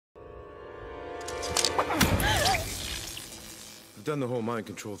I've done the whole mind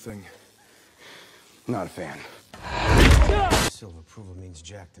control thing. Not a fan. Seal of approval means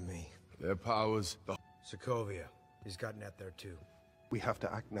jack to me. Their powers, the... Sokovia. He's got net there, too. We have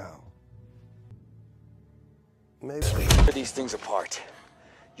to act now. Maybe... Tear these things apart.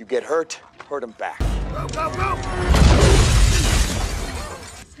 You get hurt, hurt them back. Go, go, go!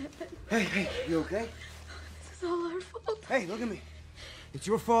 Hey, you okay? This is all our fault. Hey, look at me. It's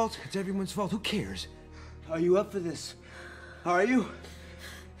your fault. It's everyone's fault. Who cares? Are you up for this? Are you?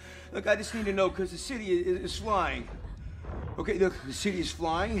 Look, I just need to know, because the city is flying. Okay, look, the city is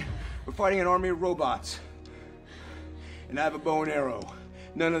flying. We're fighting an army of robots. And I have a bow and arrow.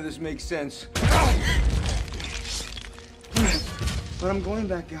 None of this makes sense. But I'm going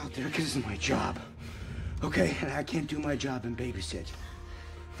back out there because this is my job. Okay? And I can't do my job and babysit.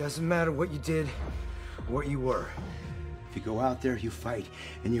 Doesn't matter what you did, what you were. If you go out there, you fight,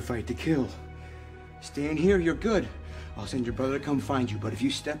 and you fight to kill. Staying here, you're good. I'll send your brother to come find you, but if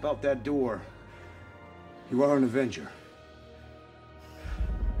you step out that door, you are an Avenger.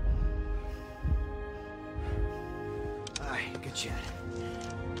 Aye, good chat.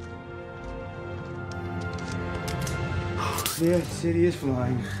 Yeah, the city is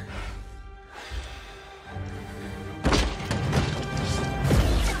flying.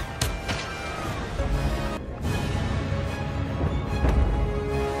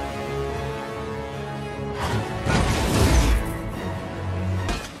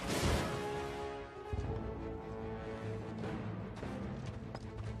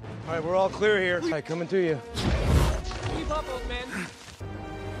 All right, we're all clear here. All right, coming to you. Keep up, old man.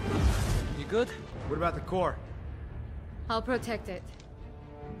 You good? What about the core? I'll protect it.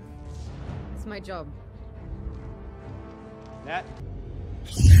 It's my job. Nat?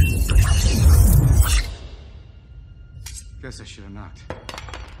 Guess I should have knocked.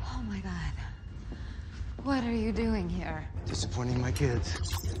 Oh my God. What are you doing here? Disappointing my kids.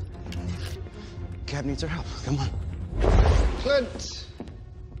 Cab needs our help. Come on. Clint!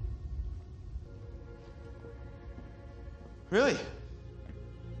 Really?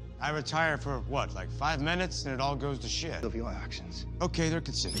 I retire for, what, like 5 minutes and it all goes to shit? Of your actions. Okay, they're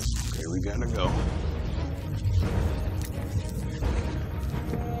considered. Okay, we gotta go.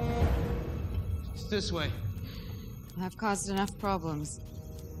 It's this way. I've caused enough problems.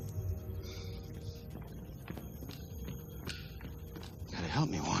 Gotta help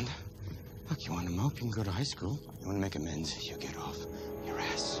me, Wanda. Look, you want to mope, you can go to high school. You want to make amends, you get off your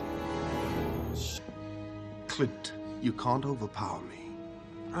ass. Clint, you can't overpower me.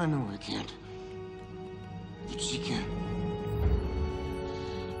 I know I can't. But she can.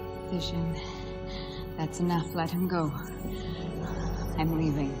 Vision. That's enough. Let him go. I'm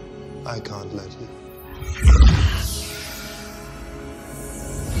leaving. I can't let you.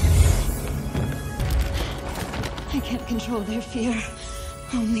 I can't control their fear.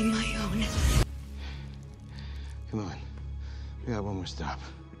 Only my own. Come on. We got one more stop.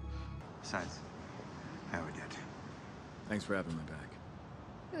 Besides, now we're dead. Thanks for having my back.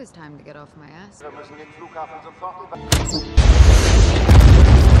 It was time to get off my ass.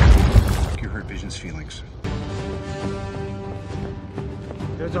 You hurt Vision's feelings.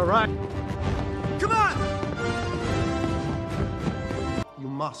 It's all right. Come on! You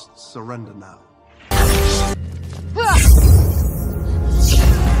must surrender now.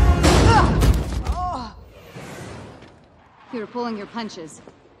 You're pulling your punches.